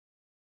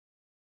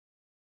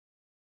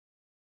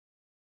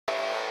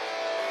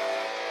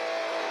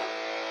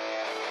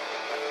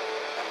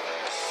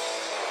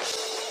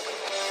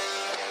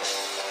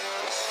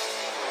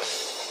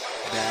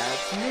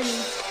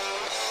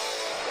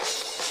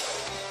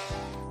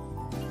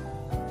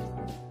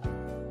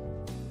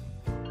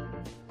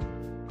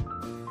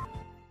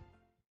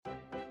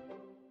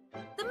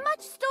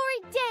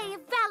storied day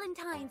of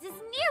Valentine's is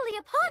nearly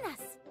upon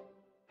us.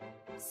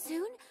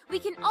 Soon, we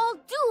can all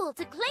duel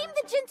to claim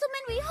the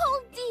gentleman we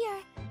hold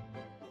dear.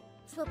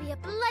 Twill be a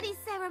bloody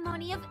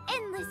ceremony of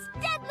endless,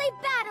 deadly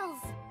battles.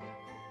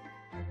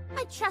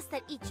 I trust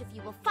that each of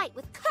you will fight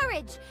with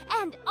courage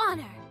and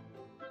honor.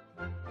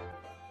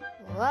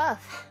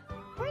 Woof.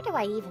 Where do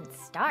I even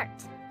start?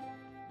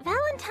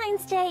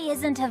 Valentine's Day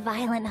isn't a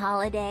violent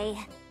holiday.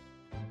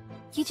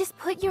 You just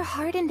put your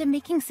heart into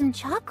making some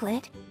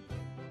chocolate,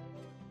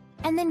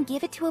 and then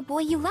give it to a boy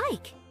you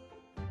like.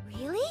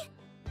 Really?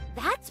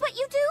 That's what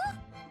you do?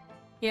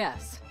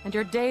 Yes, and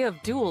your day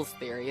of duels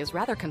theory is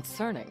rather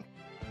concerning.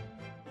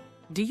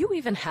 Do you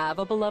even have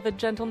a beloved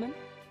gentleman?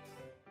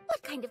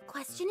 What kind of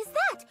question is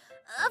that?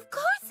 Of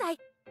course I...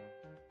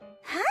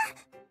 Huh?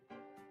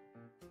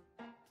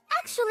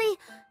 Actually,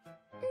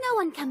 no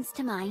one comes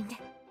to mind.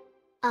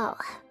 Oh.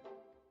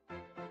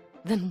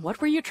 Then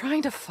what were you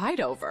trying to fight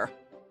over?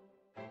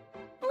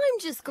 I'm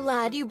just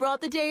glad you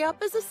brought the day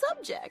up as a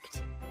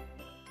subject.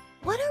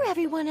 What are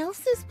everyone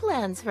else's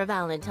plans for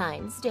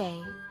Valentine's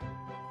Day?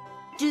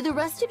 Do the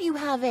rest of you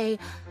have a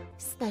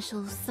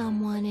special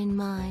someone in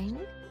mind?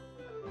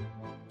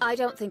 I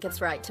don't think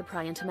it's right to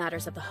pry into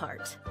matters of the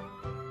heart.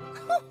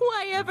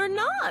 Why ever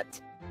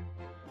not?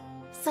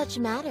 Such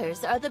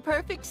matters are the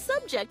perfect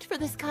subject for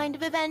this kind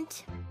of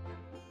event.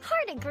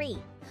 Hard agree.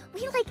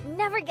 We,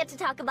 never get to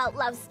talk about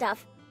love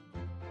stuff.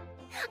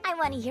 I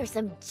want to hear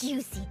some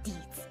juicy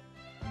deeds.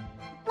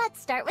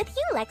 Let's start with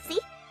you, Lexi.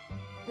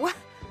 What?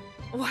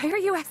 Why are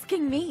you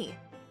asking me?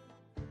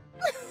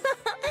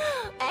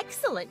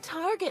 Excellent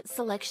target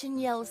selection,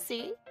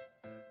 Yelsie.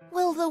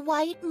 Will the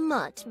white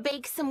mutt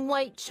bake some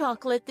white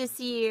chocolate this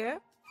year?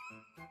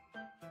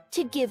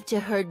 To give to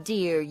her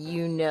dear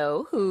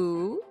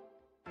you-know-who?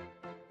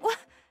 What?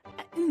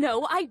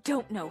 No, I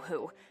don't know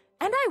who.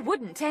 And I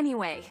wouldn't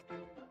anyway.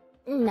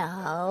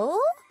 No?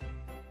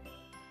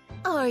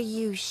 Are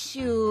you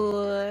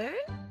sure?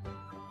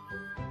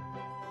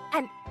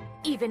 And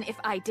even if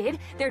I did,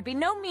 there'd be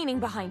no meaning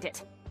behind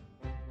it.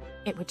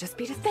 It would just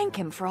be to thank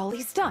him for all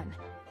he's done.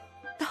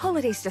 The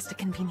holiday's just a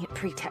convenient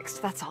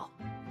pretext, that's all.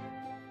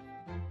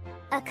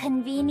 A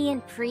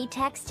convenient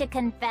pretext to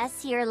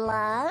confess your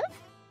love?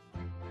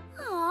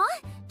 Aw,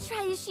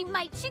 try as she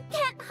might, she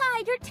can't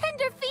hide her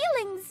tender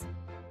feelings.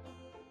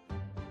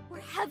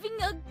 We're having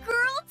a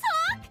girl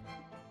talk?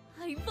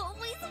 I've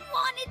always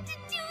wanted to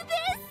do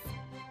this.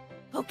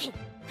 Okay,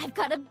 I've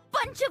got a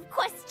bunch of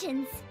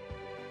questions.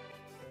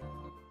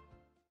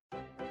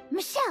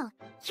 Michelle,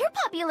 you're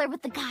popular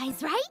with the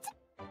guys, right?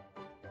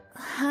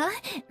 Huh?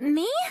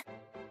 Me?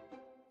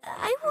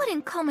 I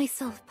wouldn't call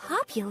myself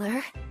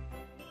popular.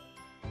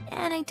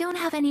 And I don't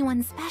have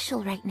anyone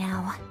special right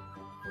now.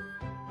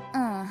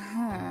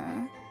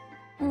 Uh-huh.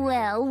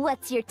 Well,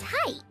 what's your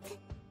type?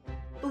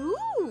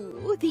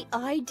 Ooh, the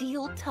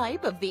ideal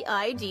type of the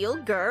ideal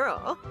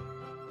girl.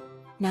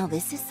 Now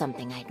this is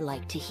something I'd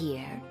like to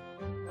hear.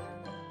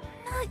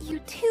 Not you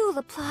too,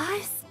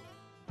 Laplace.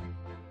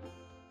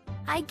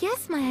 I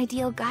guess my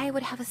ideal guy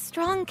would have a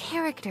strong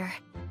character.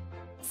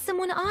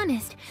 Someone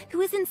honest,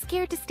 who isn't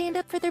scared to stand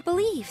up for their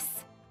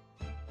beliefs.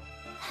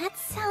 That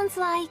sounds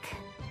like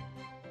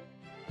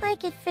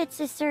it fits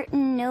a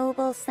certain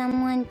noble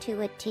someone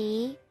to a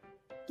T?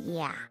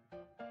 Yeah.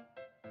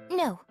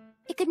 No,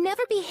 it could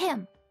never be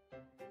him.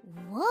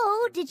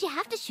 Whoa, did you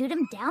have to shoot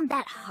him down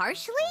that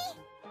harshly?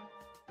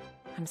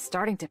 I'm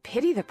starting to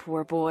pity the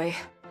poor boy.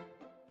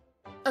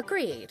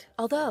 Agreed,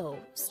 although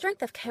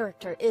strength of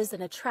character is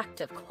an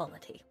attractive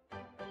quality.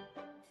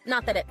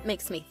 Not that it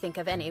makes me think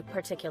of any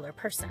particular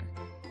person.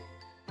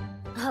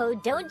 Oh,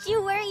 don't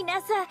you worry,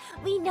 Nessa.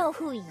 We know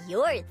who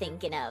you're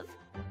thinking of.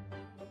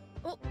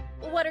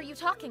 What are you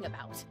talking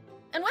about?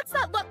 And what's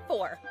that look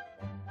for?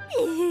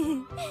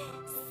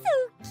 So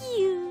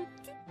cute.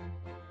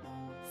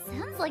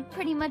 Sounds like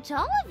pretty much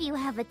all of you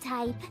have a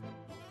type.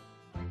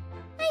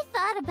 I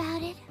thought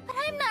about it, but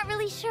I'm not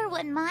really sure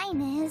what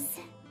mine is.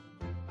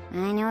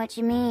 I know what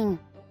you mean.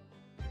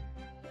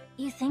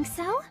 You think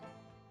so?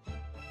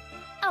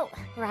 Oh,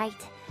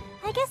 right.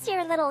 I guess you're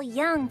a little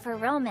young for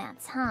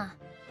romance, huh?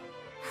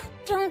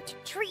 Don't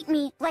treat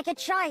me like a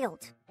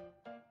child.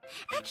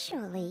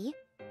 Actually,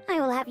 I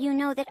will have you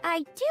know that I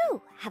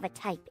do have a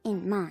type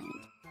in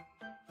mind.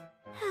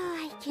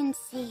 I can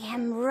see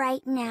him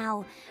right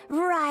now,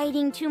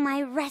 riding to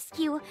my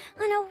rescue on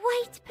a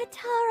white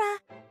Patara.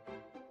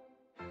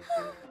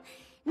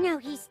 Now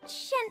he's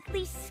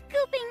gently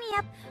scooping me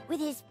up with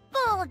his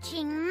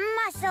bulging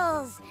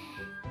muscles.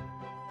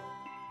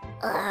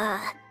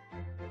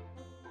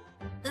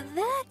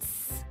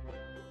 That's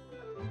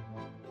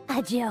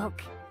a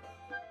joke.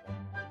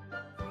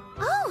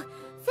 Oh,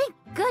 thank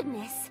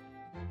goodness.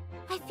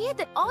 I feared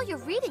that all your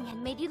reading had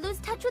made you lose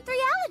touch with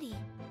reality.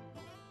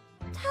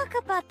 Talk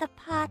about the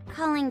pot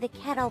calling the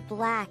kettle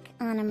black,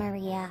 Anna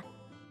Maria.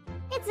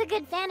 It's a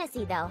good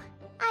fantasy, though.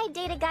 I'd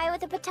date a guy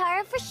with a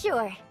Patara for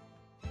sure.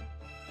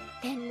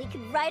 Then we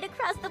could ride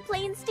across the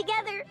plains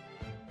together.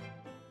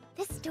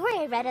 This story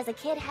I read as a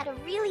kid had a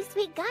really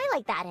sweet guy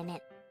like that in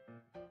it.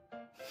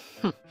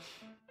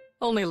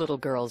 Only little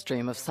girls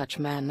dream of such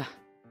men.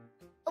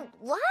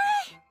 What?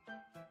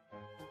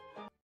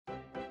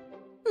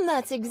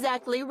 That's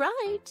exactly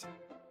right.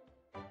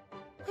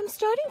 I'm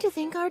starting to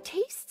think our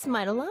tastes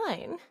might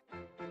align.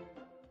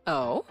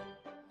 Oh?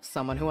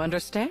 Someone who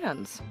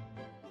understands.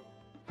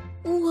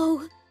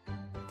 Whoa.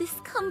 This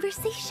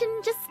conversation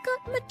just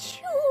got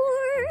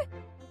mature.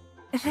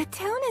 The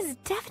tone has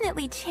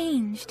definitely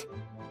changed.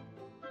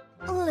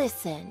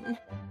 Listen.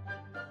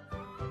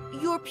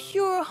 Your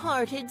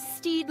pure-hearted,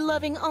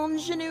 steed-loving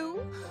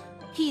ingenue?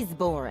 He's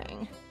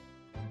boring.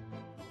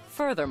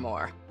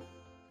 Furthermore,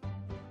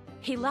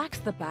 he lacks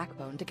the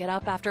backbone to get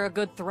up after a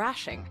good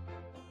thrashing.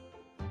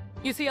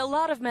 You see, a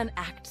lot of men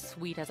act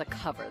sweet as a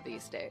cover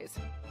these days.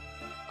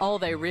 All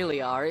they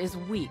really are is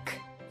weak.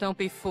 Don't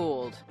be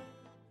fooled.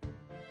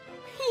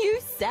 You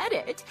said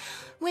it!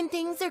 When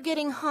things are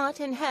getting hot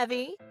and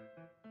heavy.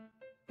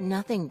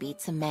 Nothing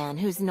beats a man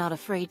who's not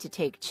afraid to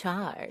take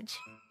charge.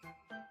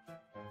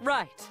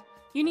 Right.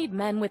 You need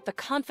men with the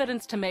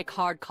confidence to make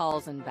hard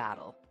calls in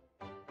battle.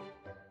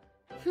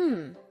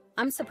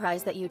 I'm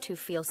surprised that you two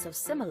feel so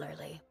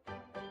similarly.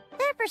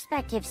 Their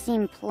perspectives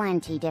seem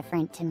plenty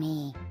different to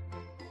me.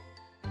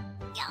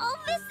 Oh,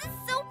 this is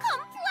so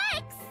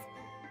complex!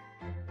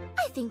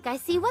 I think I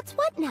see what's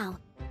what now.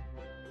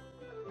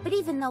 But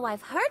even though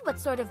I've heard what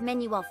sort of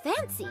men you all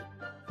fancy,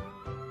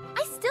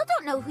 I still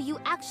don't know who you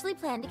actually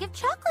plan to give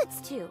chocolates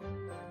to.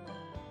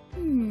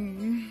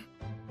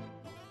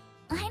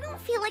 I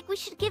don't feel like we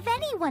should give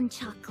anyone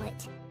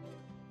chocolate.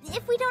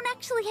 If we don't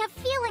actually have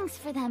feelings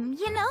for them,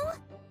 you know?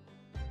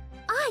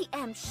 I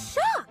am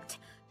shocked!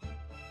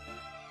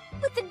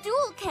 With the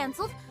duel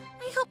cancelled,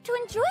 I hope to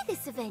enjoy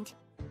this event.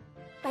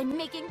 By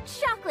making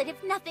chocolate,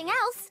 if nothing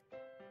else.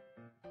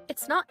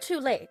 It's not too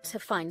late to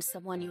find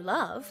someone you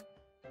love.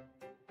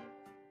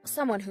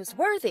 Someone who's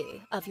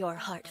worthy of your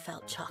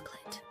heartfelt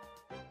chocolate.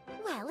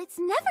 Well, it's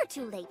never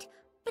too late.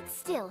 But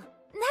still,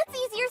 that's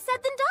easier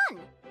said than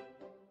done.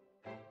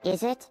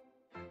 Is it?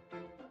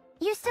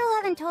 You still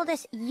haven't told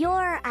us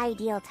your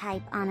ideal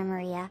type, Anna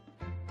Maria.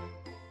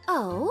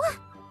 Oh?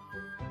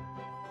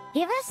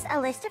 Give us a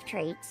list of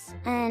traits,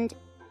 and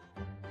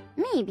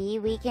maybe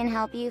we can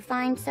help you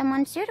find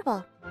someone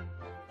suitable.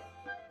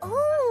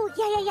 Oh,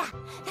 yeah.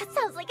 That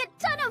sounds like a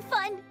ton of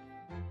fun.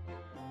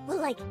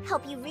 We'll,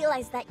 help you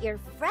realize that your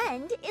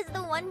friend is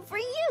the one for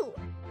you.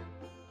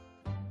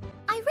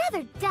 I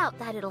rather doubt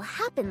that it'll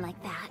happen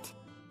like that.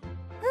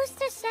 Who's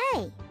to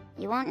say?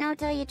 You won't know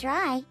till you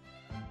try.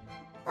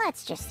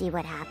 Let's just see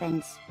what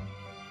happens.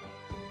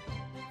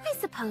 I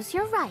suppose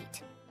you're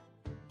right.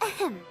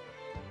 Ahem.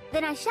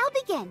 Then I shall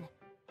begin.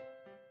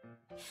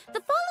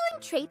 The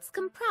following traits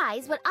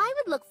comprise what I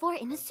would look for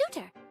in a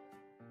suitor.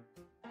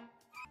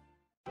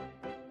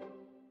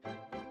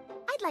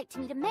 I'd like to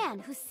meet a man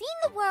who's seen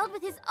the world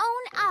with his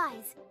own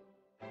eyes.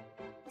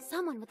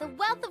 Someone with a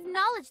wealth of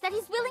knowledge that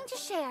he's willing to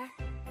share.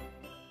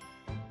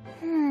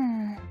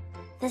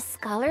 The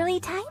scholarly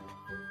type?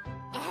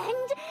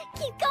 And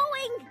keep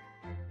going!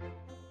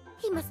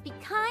 He must be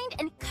kind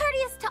and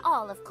courteous to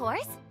all, of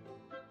course.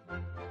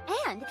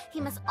 And he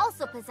must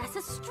also possess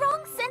a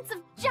strong sense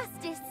of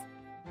justice.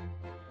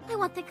 I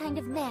want the kind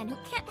of man who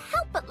can't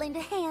help but lend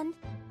a hand.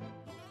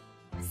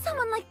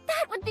 Someone like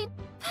that would be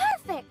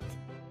perfect!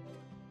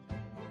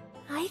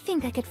 I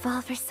think I could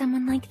fall for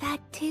someone like that,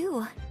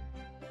 too.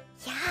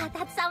 Yeah,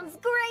 that sounds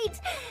great!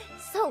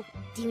 So,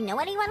 do you know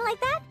anyone like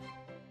that?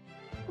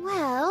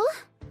 Well,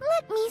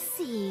 let me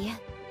see.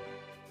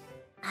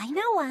 I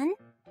know one.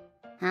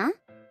 Huh?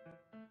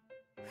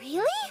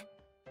 Really?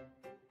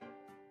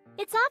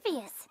 It's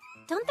obvious.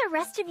 Don't the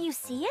rest of you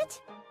see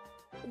it?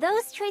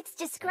 Those traits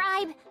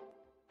describe...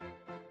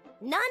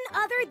 none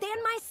other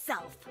than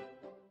myself.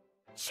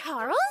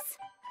 Charles?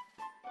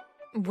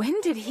 When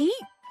did he...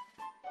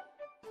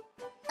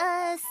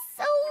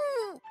 So...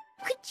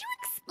 could you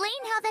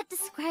explain how that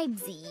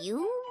describes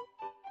you?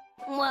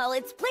 Well,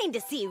 it's plain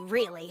to see,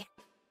 really.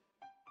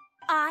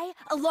 I,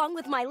 along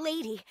with my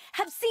lady,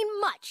 have seen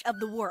much of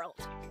the world.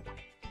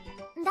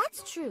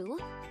 That's true.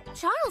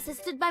 Charles has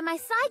stood by my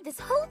side this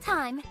whole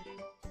time.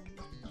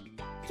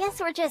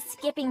 Guess we're just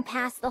skipping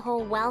past the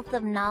whole wealth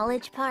of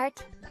knowledge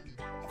part.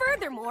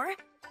 Furthermore,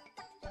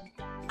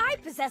 I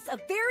possess a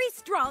very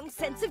strong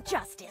sense of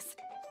justice.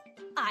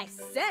 I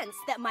sense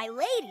that my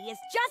lady is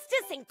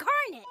justice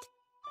incarnate.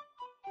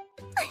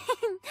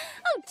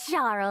 Oh,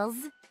 Charles.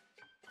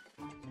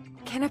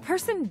 Can a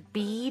person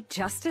be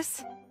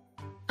justice?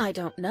 I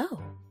don't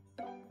know.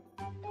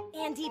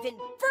 And even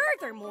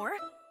furthermore,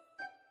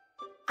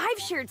 I've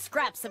shared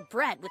scraps of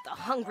bread with the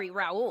hungry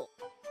Raoul.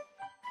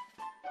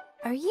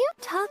 Are you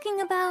talking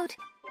about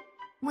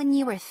when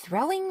you were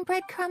throwing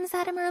breadcrumbs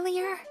at him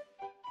earlier?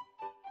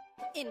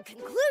 In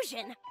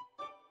conclusion,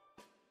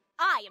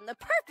 I am the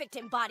perfect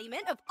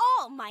embodiment of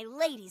all my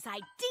lady's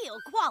ideal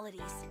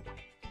qualities.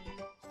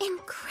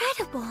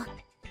 Incredible.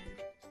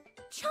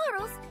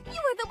 Charles, you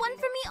were the one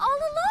for me all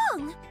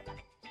along.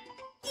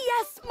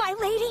 Yes, my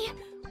lady,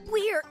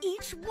 we are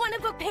each one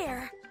of a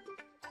pair.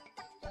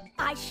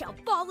 I shall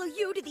follow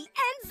you to the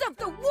ends of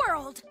the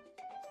world.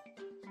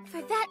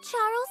 For that,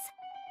 Charles,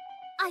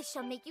 I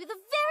shall make you the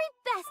very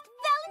best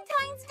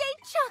Valentine's Day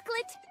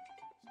chocolate!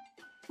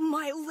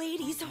 My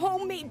lady's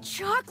homemade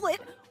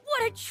chocolate!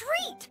 What a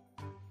treat!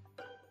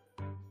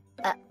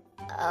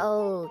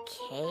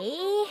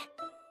 Okay.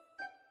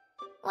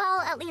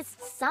 Well, at least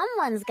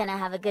someone's gonna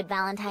have a good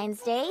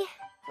Valentine's Day,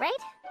 right?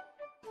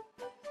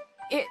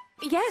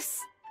 Yes,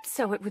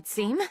 so it would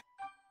seem.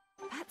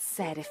 That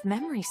said, if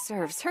memory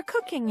serves, her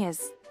cooking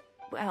is,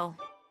 well...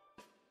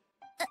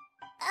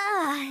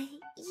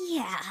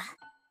 Yeah.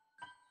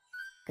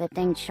 Good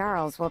thing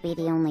Charles will be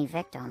the only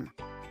victim.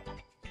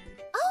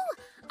 Oh,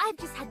 I've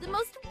just had the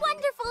most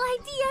wonderful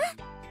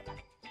idea!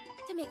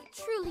 To make a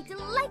truly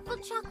delightful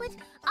chocolate,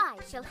 I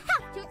shall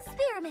have to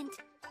experiment.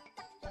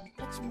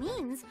 Which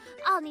means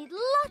I'll need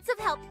lots of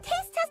help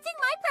taste testing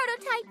my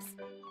prototypes.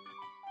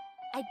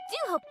 I do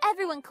hope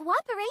everyone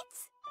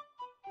cooperates.